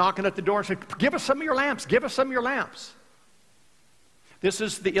lamps, they were knocking at the door and said, give us some of your lamps, give us some of your lamps. This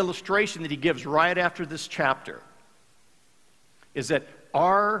is the illustration that he gives right after this chapter, is that,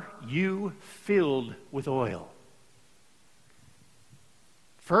 are you filled with oil?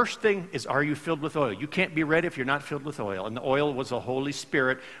 First thing is, are you filled with oil? You can't be ready if you're not filled with oil. And the oil was the Holy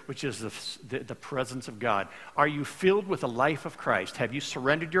Spirit, which is the presence of God. Are you filled with the life of Christ? Have you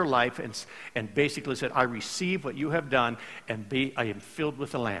surrendered your life and basically said, I receive what you have done, and I am filled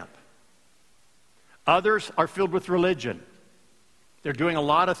with the lamp? Others are filled with religion. They're doing a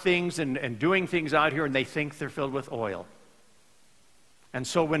lot of things and doing things out here, and they think they're filled with oil. And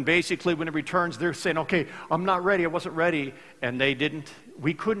so when it returns, they're saying, okay, I'm not ready, I wasn't ready. And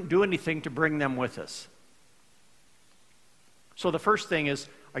we couldn't do anything to bring them with us. So the first thing is,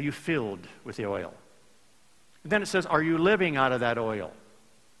 are you filled with the oil? And then it says, are you living out of that oil?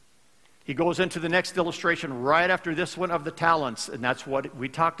 He goes into the next illustration right after this one of the talents, and that's what we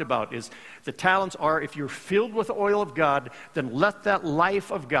talked about, is the talents are, if you're filled with the oil of God, then let that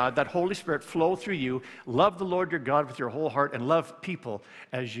life of God, that Holy Spirit, flow through you. Love the Lord your God with your whole heart, and love people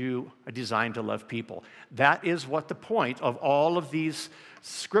as you are designed to love people. That is what the point of all of these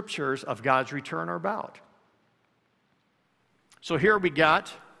scriptures of God's return are about. So here we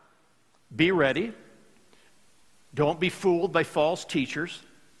got, be ready. Don't be fooled by false teachers.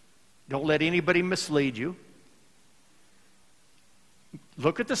 Don't let anybody mislead you.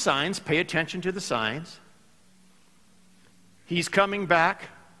 Look at the signs. Pay attention to the signs. He's coming back.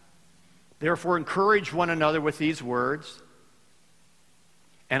 Therefore, encourage one another with these words.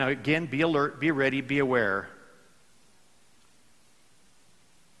 And again, be alert, be ready, be aware.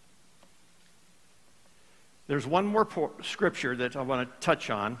 There's one more scripture that I want to touch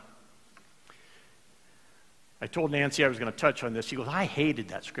on. I told Nancy I was going to touch on this. She goes, I hated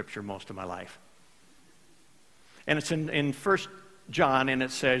that scripture most of my life. And it's in 1 John, and it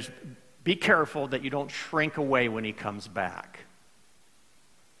says, be careful that you don't shrink away when he comes back.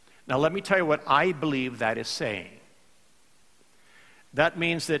 Now, let me tell you what I believe that is saying. That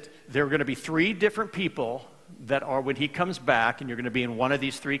means that there are going to be 3 different people that are, when he comes back, and you're going to be in one of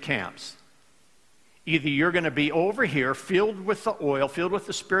these 3 camps. Either you're going to be over here filled with the oil, filled with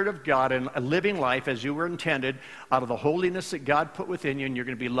the Spirit of God, and living life as you were intended out of the holiness that God put within you, and you're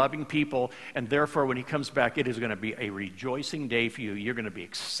going to be loving people, and therefore when he comes back, it is going to be a rejoicing day for you. You're going to be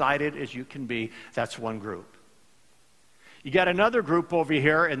excited as you can be. That's one group. You got another group over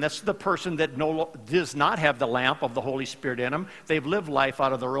here, and that's the person that does not have the lamp of the Holy Spirit in them. They've lived life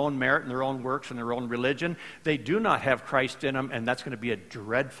out of their own merit and their own works and their own religion. They do not have Christ in them, and that's going to be a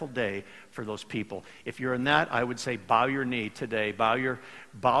dreadful day for those people. If you're in that, I would say bow your knee today. Bow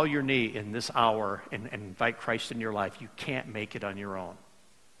your knee in this hour and invite Christ in your life. You can't make it on your own.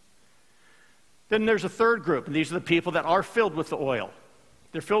 Then there's a third group, and these are the people that are filled with the oil.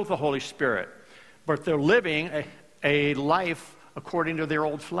 They're filled with the Holy Spirit, but they're living a life according to their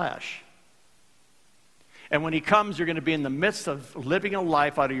old flesh. And when he comes, you're going to be in the midst of living a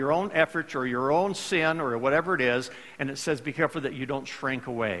life out of your own efforts or your own sin or whatever it is, and it says be careful that you don't shrink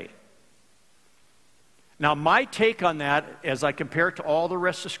away. Now, my take on that, as I compare it to all the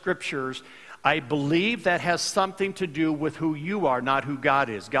rest of Scriptures, I believe that has something to do with who you are, not who God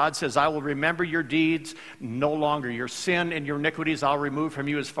is. God says, I will remember your deeds no longer. Your sin and your iniquities I'll remove from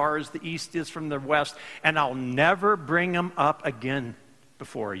you as far as the east is from the west, and I'll never bring them up again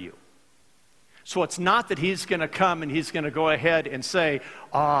before you. So it's not that he's going to come and he's going to go ahead and say,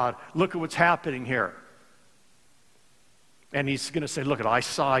 look at what's happening here. And he's going to say, look, I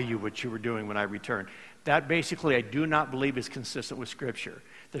saw you, what you were doing when I returned. That basically I do not believe is consistent with Scripture.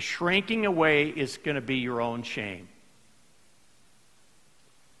 The shrinking away is going to be your own shame.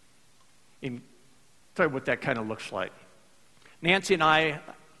 And tell you what that kind of looks like. Nancy and I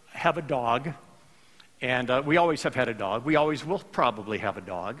have a dog, and we always have had a dog. We always will probably have a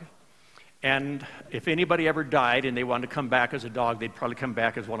dog. And if anybody ever died and they wanted to come back as a dog, they'd probably come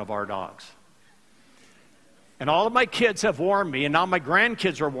back as one of our dogs. And all of my kids have warned me, and now my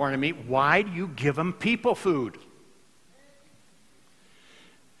grandkids are warning me, why do you give them people food?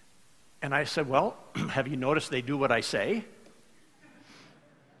 And I said, well, have you noticed they do what I say?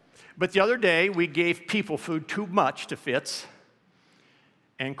 But the other day, we gave people food too much to Fitz.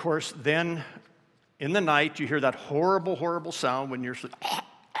 And of course, then in the night, you hear that horrible, horrible sound when you're sleeping.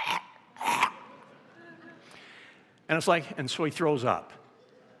 And it's like, and so he throws up.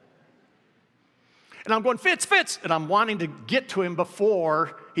 And I'm going, Fitz, Fitz! And I'm wanting to get to him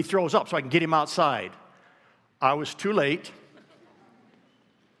before he throws up so I can get him outside. I was too late.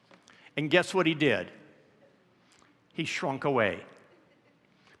 And guess what he did? He shrunk away.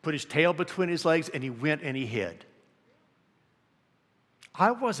 Put his tail between his legs, and he went and he hid. I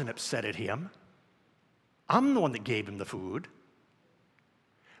wasn't upset at him. I'm the one that gave him the food.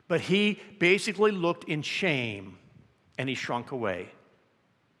 But he basically looked in shame, and he shrunk away.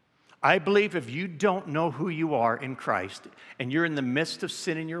 I believe if you don't know who you are in Christ and you're in the midst of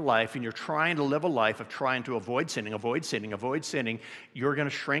sin in your life and you're trying to live a life of trying to avoid sinning, you're going to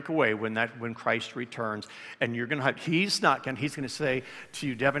shrink away when Christ returns. And you're going to he's going to say to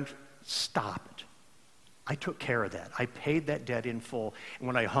you, Devin, stop it. I took care of that. I paid that debt in full. And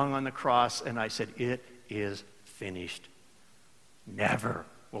when I hung on the cross and I said, it is finished, never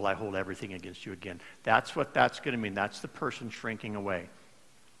will I hold everything against you again. That's what that's going to mean. That's the person shrinking away.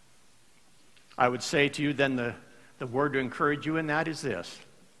 I would say to you then the word to encourage you in that is this.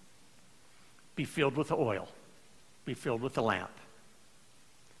 Be filled with the oil. Be filled with the lamp.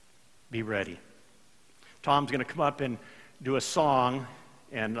 Be ready. Tom's going to come up and do a song,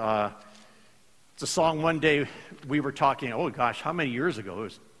 and it's a song one day we were talking, oh gosh, how many years ago? It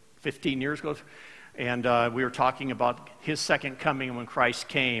was 15 years ago. And we were talking about his second coming when Christ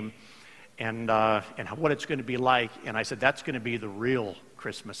came and what it's going to be like. And I said, that's going to be the real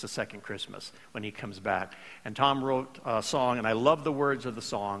Christmas, the second Christmas, when he comes back. And Tom wrote a song, and I love the words of the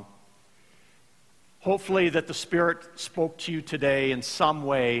song. Hopefully that the Spirit spoke to you today in some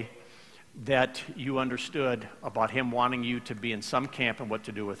way that you understood about him wanting you to be in some camp and what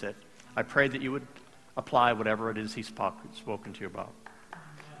to do with it. I pray that you would apply whatever it is he's spoken to you about.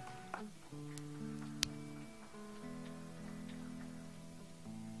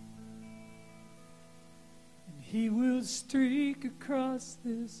 He will streak across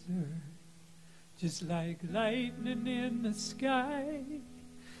this earth, just like lightning in the sky.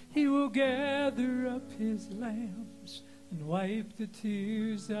 He will gather up his lambs and wipe the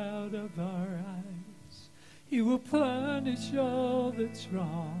tears out of our eyes. He will punish all that's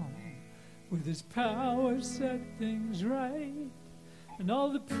wrong, with his power set things right, and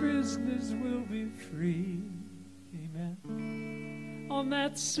all the prisoners will be free. Amen. On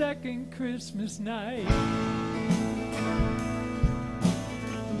that second Christmas night,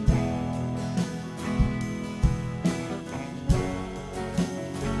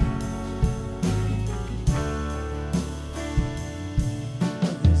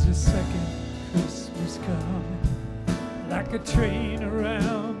 there's a second Christmas coming, like a train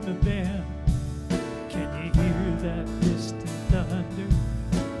around the bend. Can you hear that distant thunder?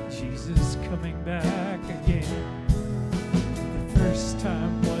 Jesus coming back again. The first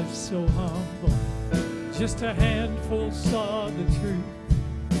time was so humble, just a handful saw the truth.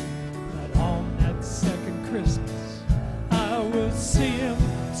 But on that second Christmas, I will see him,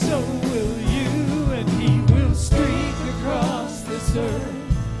 so will you. And he will streak across this earth,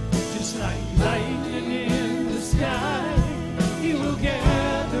 just like lightning in the sky. He will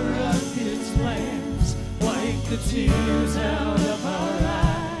gather up his lambs, wipe the tears out of our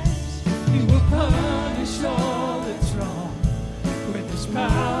eyes. He will punish all that's wrong, with his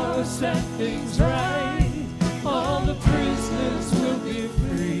power set things right. All the prisoners will be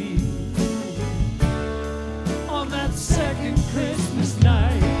free. On that second Christmas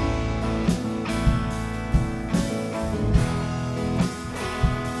night,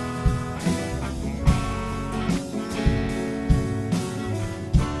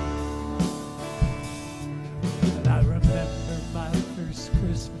 and I remember my first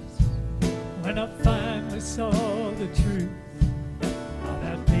Christmas, when I finally saw the truth.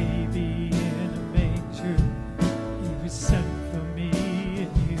 That baby in a manger, he was sent for me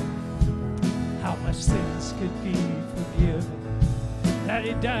and you. How my sins could be forgiven, that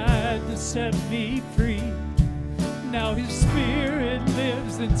he died to set me free. Now his spirit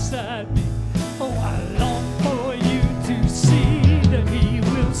lives inside me. Oh, I long for you to see that he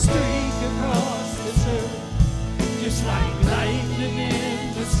will streak across this earth, just like lightning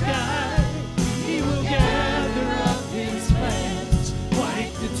in the sky. He will gather up his lambs,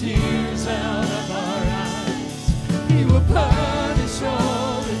 wipe the tears out of our eyes. He will punish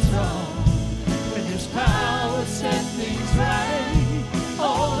all that's wrong, with his power set things right.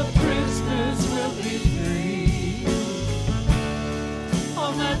 All the prisoners will be free.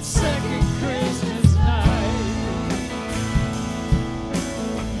 On that second Christmas night,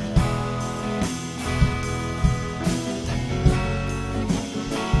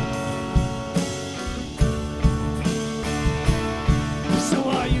 so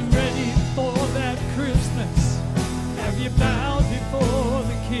are you ready for that Christmas? Have you bowed before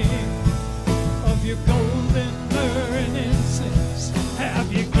the King of your golden myrrh and incense?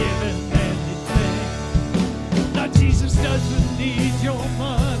 Have you given anything? Now Jesus doesn't need your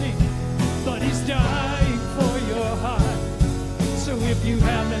money, but he's dying for your heart. So if you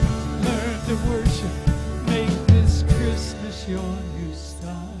haven't learned to worship, make this Christmas your new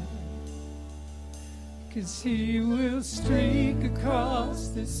start. 'Cause he will streak across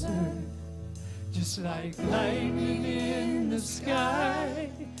this earth, just like lightning in the sky.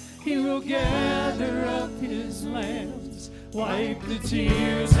 He will gather up his lambs, wipe the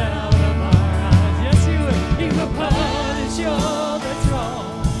tears out of our eyes. Yes, he will. He will punish all that's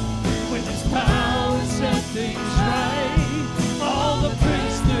wrong. With his power set things right, all the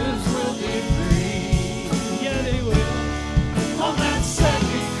prisoners will be free. Yeah, they will. On that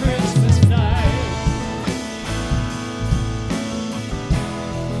second Christmas night.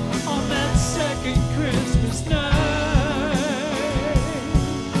 On that second Christmas night.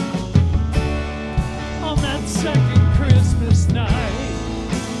 On that second Christmas night.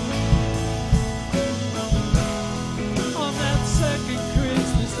 On that second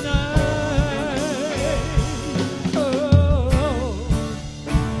Christmas night. Oh.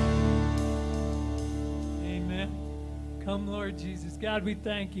 Amen. Come, Lord Jesus. God, we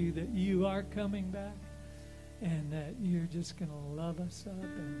thank you that you are coming back and that you're just going to love us up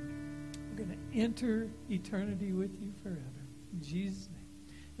and we're going to enter eternity with you forever. In Jesus' name.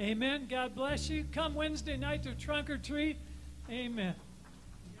 Amen. God bless you. Come Wednesday night to trunk or treat. Amen.